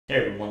Hey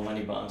everyone,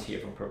 Lenny Bonds here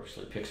from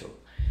Purposely Pixel,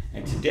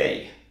 and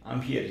today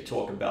I'm here to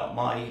talk about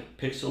my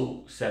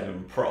Pixel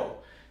 7 Pro.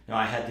 Now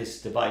I had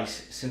this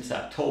device since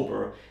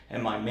October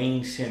and my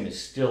main SIM is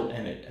still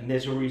in it, and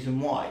there's a reason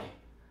why.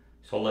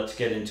 So let's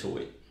get into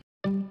it.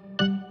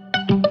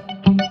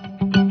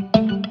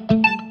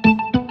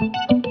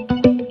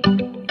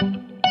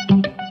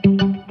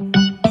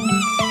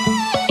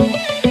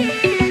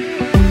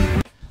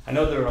 I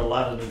know there are a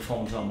lot of new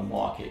phones on the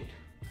market,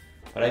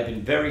 but I've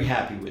been very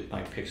happy with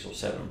my Pixel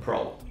 7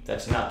 Pro.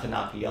 That's not to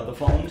knock the other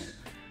phones.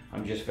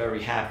 I'm just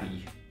very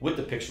happy with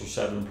the Pixel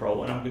 7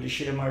 Pro, and I'm going to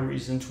share my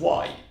reasons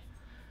why.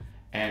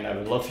 And I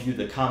would love for you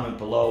to comment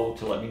below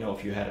to let me know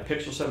if you had a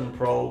Pixel 7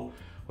 Pro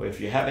or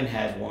if you haven't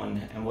had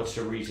one, and what's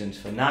the reasons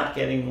for not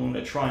getting one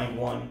or trying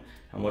one,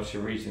 and what's the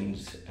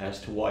reasons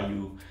as to why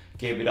you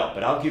gave it up.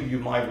 But I'll give you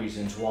my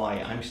reasons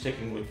why I'm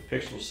sticking with the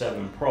Pixel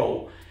 7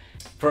 Pro.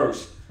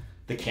 First,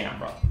 the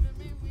camera.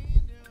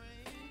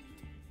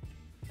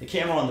 The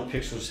camera on the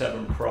Pixel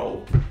 7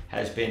 Pro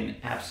has been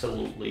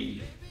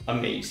absolutely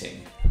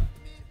amazing.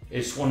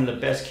 It's one of the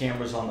best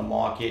cameras on the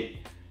market.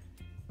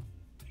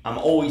 I'm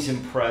always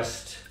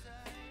impressed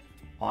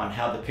on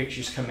how the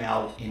pictures come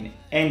out in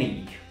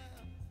any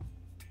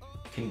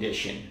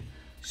condition.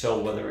 So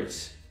whether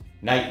it's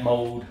night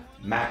mode,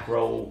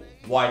 macro,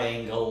 wide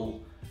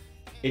angle,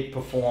 it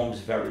performs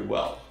very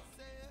well.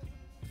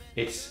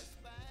 It's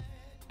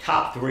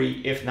top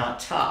 3, if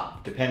not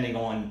top, depending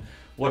on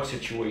what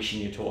situation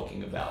you're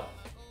talking about.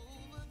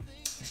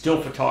 Still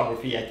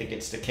photography, I think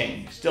it's the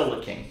king, still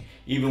the king.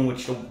 Even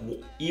with the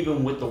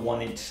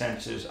 1-inch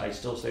sensors, I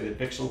still say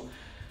the Pixel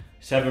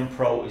 7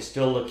 Pro is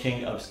still the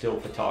king of still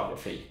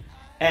photography.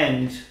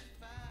 And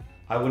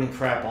I wouldn't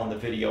crap on the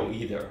video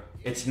either.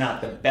 It's not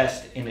the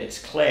best in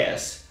its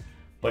class,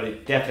 but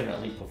it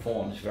definitely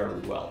performs very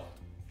well.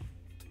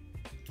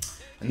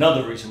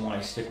 Another reason why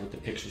I stick with the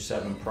Pixel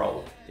 7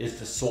 Pro is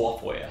the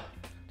software.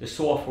 The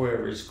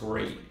software is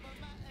great.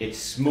 It's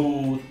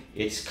smooth,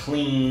 it's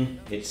clean,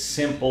 it's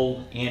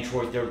simple.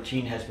 Android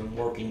 13 has been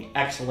working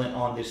excellent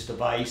on this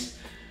device.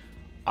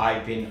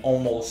 I've been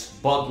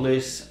almost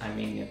bugless. I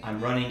mean, I'm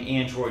running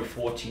Android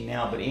 14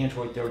 now, but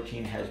Android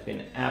 13 has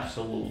been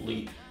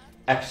absolutely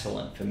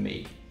excellent for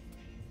me.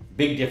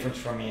 Big difference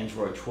from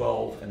Android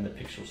 12 and the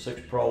Pixel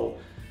 6 Pro.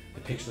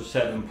 The Pixel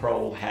 7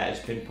 Pro has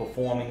been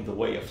performing the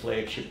way a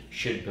flagship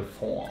should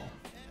perform.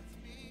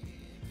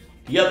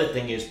 The other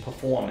thing is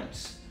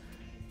performance.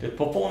 The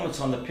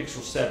performance on the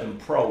Pixel 7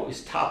 Pro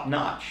is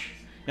top-notch.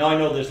 Now I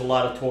know there's a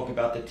lot of talk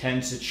about the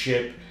Tensor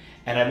chip,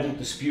 and I won't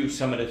dispute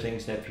some of the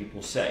things that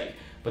people say,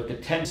 but the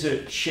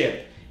Tensor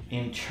chip,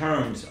 in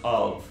terms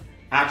of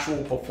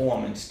actual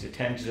performance, the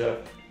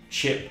Tensor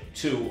chip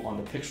 2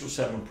 on the Pixel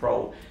 7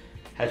 Pro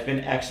has been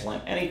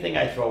excellent. Anything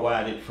I throw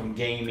at it, from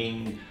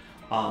gaming,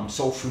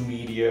 social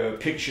media,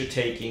 picture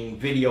taking,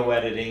 video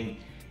editing,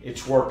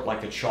 it's worked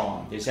like a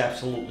charm. There's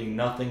absolutely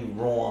nothing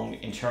wrong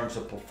in terms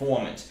of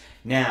performance.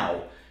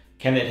 Now,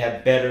 can it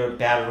have better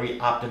battery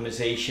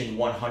optimization?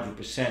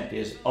 100%.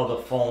 There's other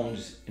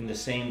phones in the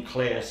same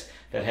class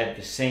that have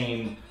the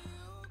same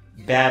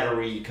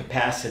battery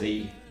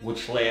capacity,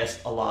 which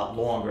last a lot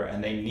longer,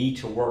 and they need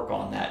to work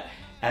on that,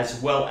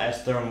 as well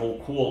as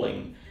thermal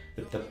cooling.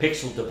 The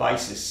Pixel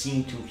devices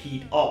seem to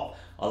heat up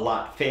a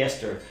lot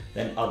faster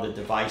than other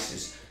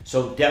devices.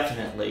 So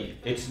definitely,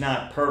 it's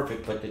not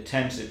perfect, but the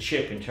Tensor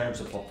chip in terms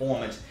of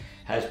performance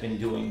has been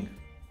doing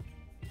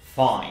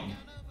fine,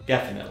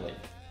 definitely.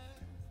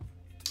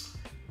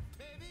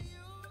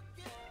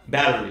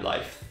 Battery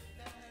life.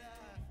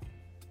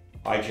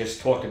 I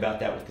just talked about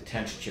that with the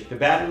Tensor chip. The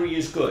battery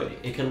is good.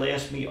 It can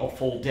last me a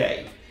full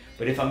day.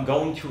 But if I'm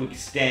going to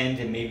extend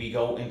and maybe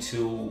go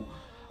into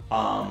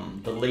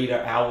the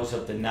later hours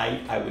of the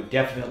night, I would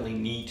definitely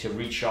need to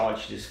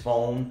recharge this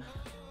phone.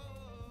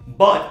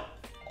 But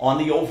on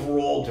the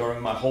overall,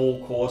 during my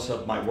whole course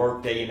of my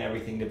workday and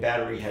everything, the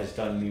battery has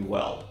done me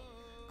well.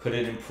 Could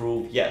it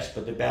improve? Yes,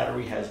 but the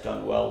battery has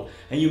done well.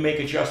 And you make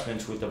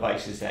adjustments with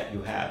devices that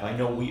you have. I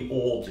know we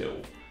all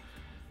do.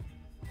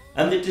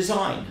 And the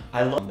design.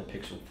 I love the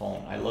Pixel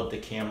phone. I love the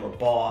camera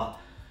bar.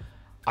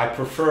 I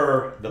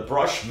prefer the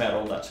brush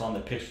metal that's on the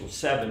Pixel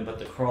 7, but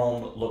the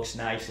chrome looks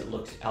nice. It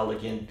looks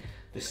elegant.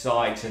 The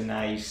sides are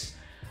nice.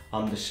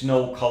 The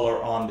snow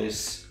color on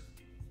this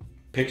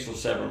Pixel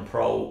 7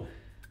 Pro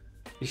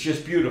is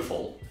just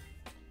beautiful.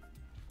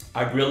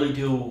 I really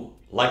do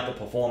like the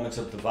performance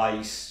of the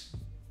device.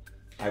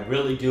 I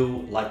really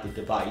do like the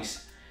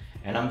device,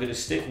 and I'm going to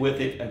stick with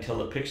it until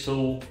the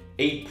Pixel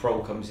 8 Pro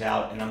comes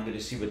out, and I'm going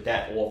to see what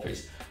that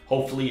offers.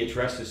 Hopefully it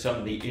addresses some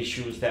of the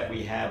issues that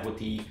we have with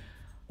the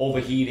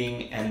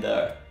overheating and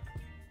the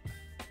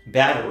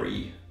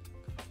battery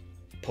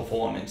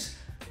performance.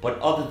 But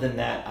other than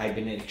that, I've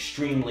been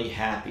extremely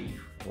happy.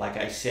 Like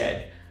I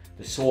said,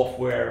 the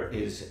software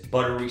is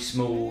buttery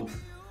smooth.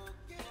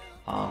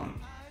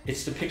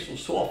 It's the Pixel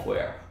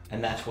software,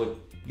 and that's what,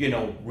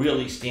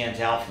 really stands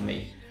out for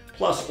me.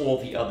 Plus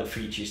all the other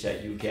features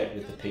that you get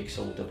with the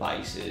Pixel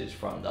devices,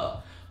 from the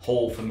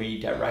Hold for Me,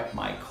 Direct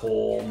My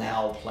Call,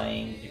 Now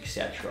Playing,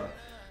 etc.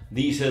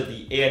 These are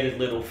the added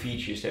little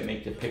features that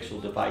make the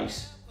Pixel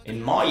device,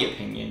 in my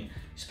opinion,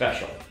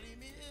 special.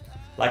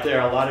 Like, there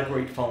are a lot of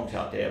great phones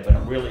out there, but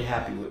I'm really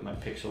happy with my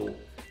Pixel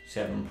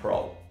 7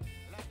 Pro.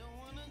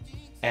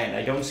 And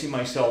I don't see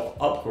myself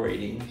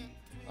upgrading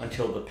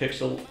until the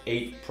Pixel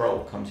 8 Pro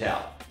comes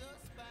out.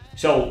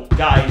 So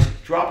guys,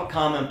 drop a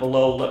comment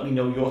below, let me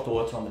know your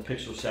thoughts on the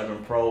Pixel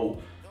 7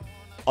 Pro,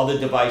 other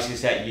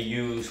devices that you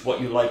use,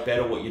 what you like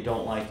better, what you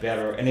don't like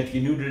better. And if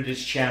you're new to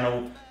this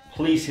channel,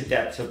 please hit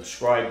that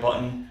subscribe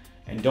button,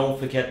 and don't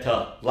forget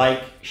to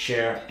like,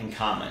 share, and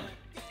comment.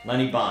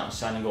 Lenny Bond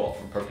signing off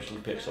from Purposely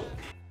Pixel.